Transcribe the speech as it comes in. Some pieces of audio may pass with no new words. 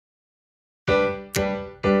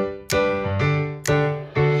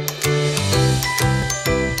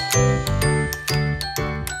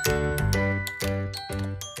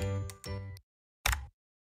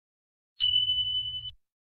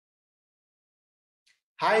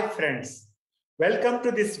Hi friends, welcome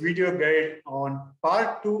to this video guide on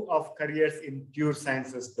part 2 of careers in pure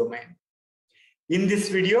sciences domain. In this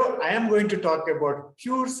video, I am going to talk about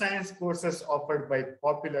pure science courses offered by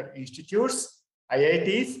popular institutes,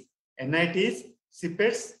 IITs, NITs,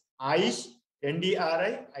 CIPETs, AIISH,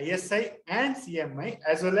 NDRI, ISI and CMI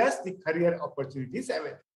as well as the career opportunities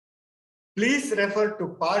available. Please refer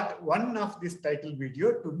to part 1 of this title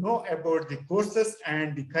video to know about the courses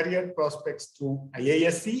and the career prospects through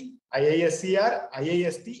IISc, IIScr,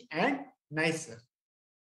 IIST and NICER.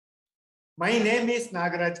 My name is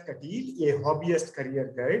Nagaraj Katil, a hobbyist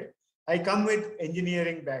career guide. I come with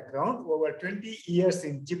engineering background, over 20 years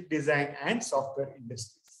in chip design and software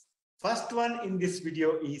industries. First one in this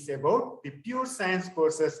video is about the pure science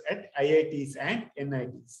courses at IITs and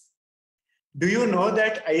NITs. Do you know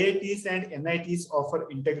that IITs and NITs offer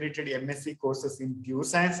integrated MSc courses in pure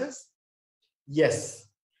sciences? Yes,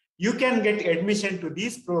 you can get admission to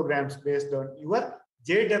these programs based on your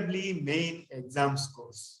JEE main exam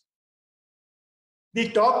scores. The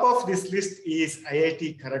top of this list is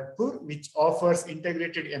IIT Kharagpur, which offers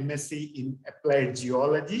integrated MSc in applied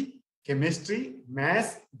geology, chemistry,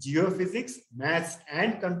 maths, geophysics, maths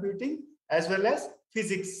and computing, as well as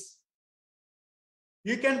physics.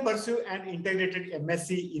 You can pursue an integrated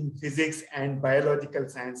MSc in physics and biological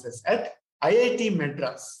sciences at IIT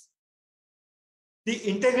Madras. The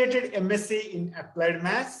integrated MSc in applied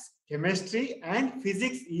maths, chemistry, and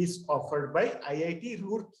physics is offered by IIT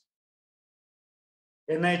Roorkee.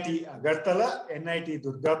 NIT Agartala, NIT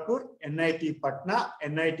Durgapur, NIT Patna,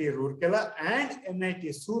 NIT Rourkela, and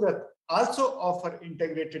NIT Surat also offer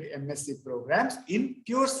integrated MSc programs in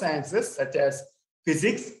pure sciences such as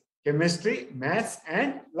physics, chemistry, maths,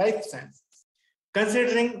 and life sciences.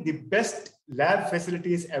 Considering the best lab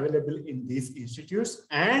facilities available in these institutes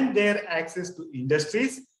and their access to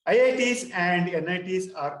industries, IITs and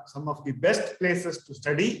NITs are some of the best places to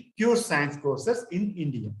study pure science courses in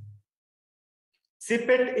India.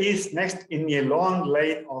 CIPET is next in a long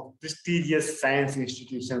line of prestigious science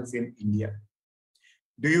institutions in India.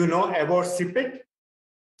 Do you know about CIPET?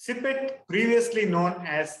 CIPET, previously known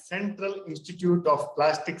as Central Institute of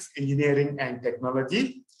Plastics Engineering and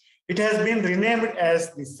Technology, it has been renamed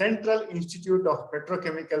as the Central Institute of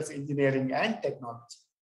Petrochemicals Engineering and Technology.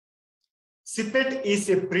 CIPET is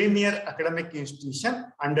a premier academic institution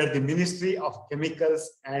under the Ministry of Chemicals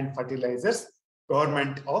and Fertilizers,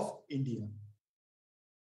 Government of India.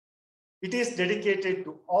 It is dedicated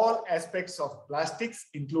to all aspects of plastics,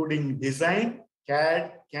 including design,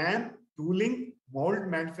 CAD, CAM, tooling, mold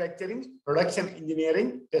manufacturing, production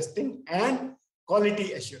engineering, testing, and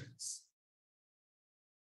quality assurance.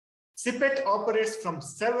 CIPET operates from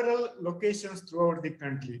several locations throughout the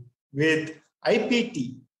country, with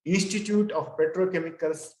IPT, Institute of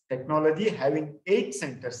Petrochemicals Technology, having 8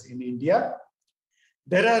 centers in India.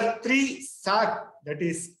 There are 3 SAT, that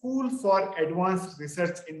is School for Advanced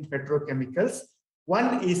Research in Petrochemicals.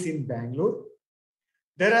 One is in Bangalore.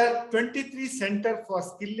 There are 23 Center for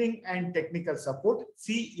Skilling and Technical Support,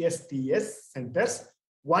 CSTS centers,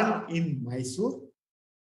 one in Mysore.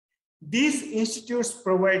 These institutes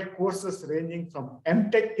provide courses ranging from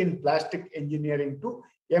MTech in plastic engineering to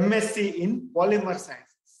MSc in polymer sciences.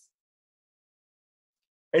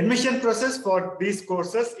 Admission process for these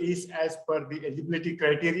courses is as per the eligibility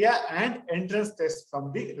criteria and entrance tests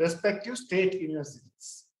from the respective state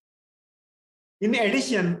universities. In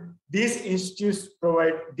addition, these institutes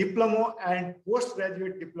provide diploma and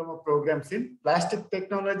postgraduate diploma programs in plastic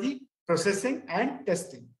technology, processing, and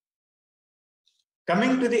testing.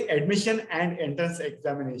 Coming to the admission and entrance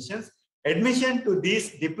examinations, admission to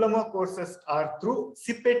these diploma courses are through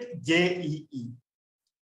CIPET JEE.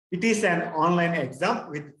 It is an online exam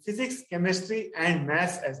with physics, chemistry, and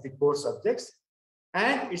maths as the core subjects,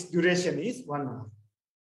 and its duration is 1 hour.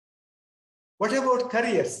 What about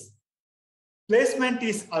careers? Placement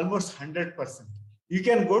is almost 100%. You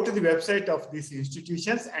can go to the website of these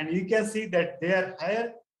institutions and you can see that they are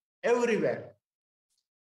hired everywhere.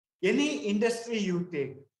 Any industry you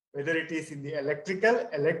take, whether it is in the electrical,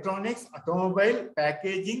 electronics, automobile,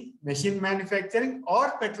 packaging, machine manufacturing,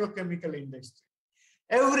 or petrochemical industry,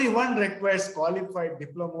 everyone requires qualified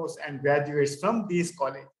diplomas and graduates from these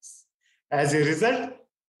colleges. As a result,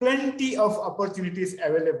 plenty of opportunities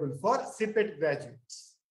available for CIPET graduates.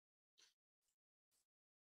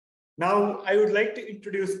 Now, I would like to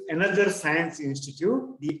introduce another science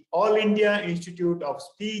institute, the All India Institute of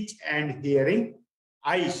Speech and Hearing,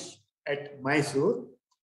 AIISH, at Mysore.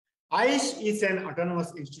 AIISH is an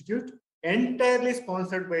autonomous institute entirely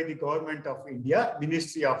sponsored by the Government of India,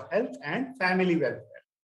 Ministry of Health and Family Welfare.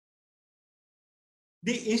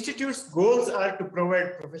 The institute's goals are to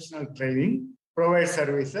provide professional training, provide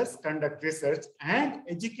services, conduct research, and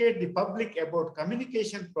educate the public about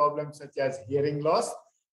communication problems such as hearing loss,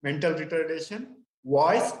 mental retardation,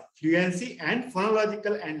 voice, fluency, and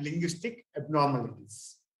phonological and linguistic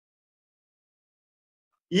abnormalities.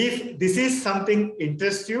 If this is something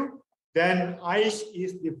interests you, then AIISH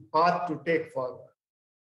is the path to take forward.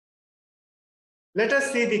 Let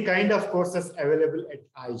us see the kind of courses available at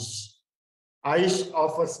AIISH. AIISH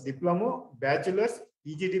offers diploma, bachelor's,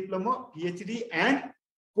 PG diploma, PhD, and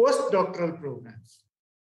postdoctoral programs.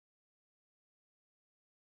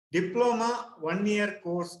 Diploma 1-year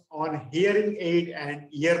course on hearing aid and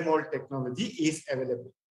ear mold technology is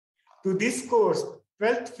available. To this course,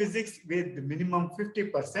 12th physics with minimum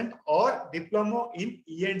 50% or diploma in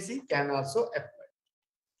ENC can also apply.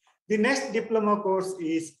 The next diploma course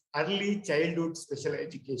is early childhood special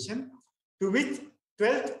education, to which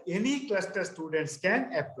 12th any cluster students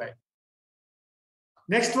can apply.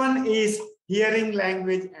 Next one is hearing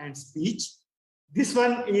language and speech. This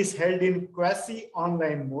one is held in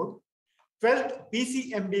quasi-online mode. 12th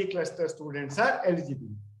PCMB cluster students are eligible.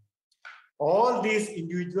 All these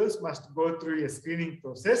individuals must go through a screening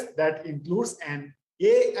process that includes an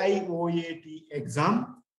AIOAT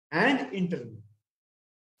exam and interview.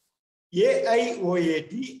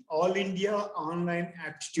 AIOAT, All India Online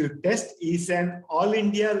Aptitude Test, is an all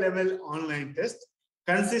India level online test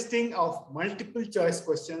consisting of multiple choice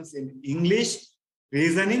questions in English,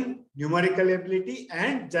 reasoning, numerical ability,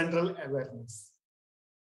 and general awareness.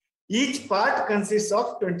 Each part consists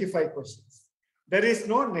of 25 questions. There is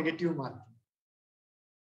no negative marking.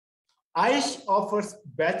 AIISH offers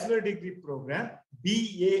bachelor degree program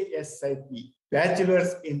BASIP,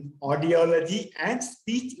 Bachelor's in Audiology and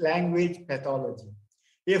Speech Language Pathology,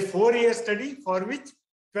 a 4-year study for which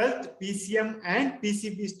 12th PCM and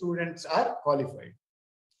PCB students are qualified.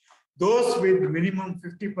 Those with minimum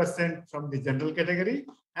 50% from the general category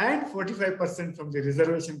and 45% from the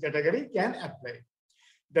reservation category can apply.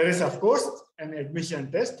 There is, of course, an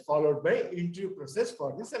admission test followed by interview process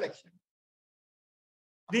for the selection.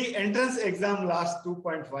 The entrance exam lasts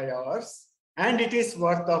 2.5 hours and it is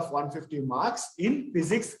worth of 150 marks in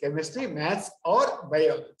physics, chemistry, maths, or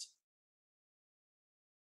biology.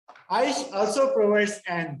 AIISH also provides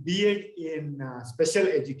an B.Ed in special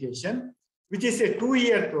education, which is a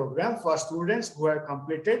 2-year program for students who have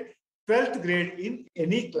completed 12th grade in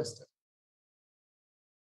any cluster.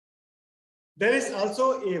 There is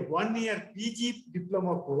also a 1-year PG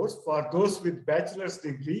diploma course for those with bachelor's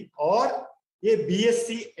degree or a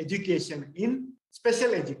BSc education in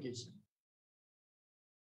special education.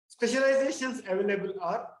 Specializations available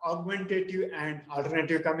are augmentative and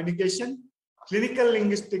alternative communication, clinical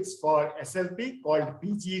linguistics for SLP called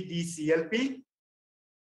PGDCLP,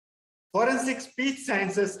 forensic speech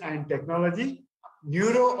sciences and technology,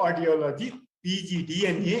 neuroaudiology,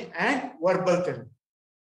 PGDNA, and verbal therapy.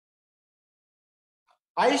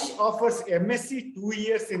 AIISH offers MSc 2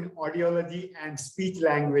 years in audiology and speech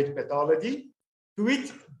language pathology, to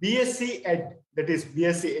which BSc Ed, that is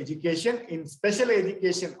BSc education in special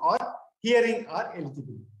education or hearing are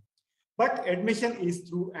eligible. But admission is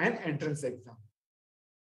through an entrance exam.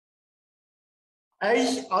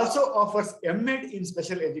 AIISH also offers MEd in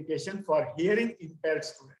special education for hearing impaired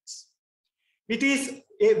students. It is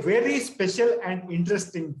a very special and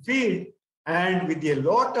interesting field and with a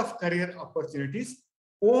lot of career opportunities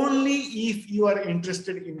only if you are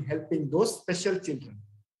interested in helping those special children.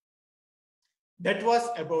 That was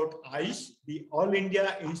about AIISH, the All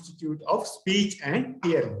India Institute of Speech and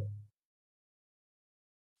Hearing.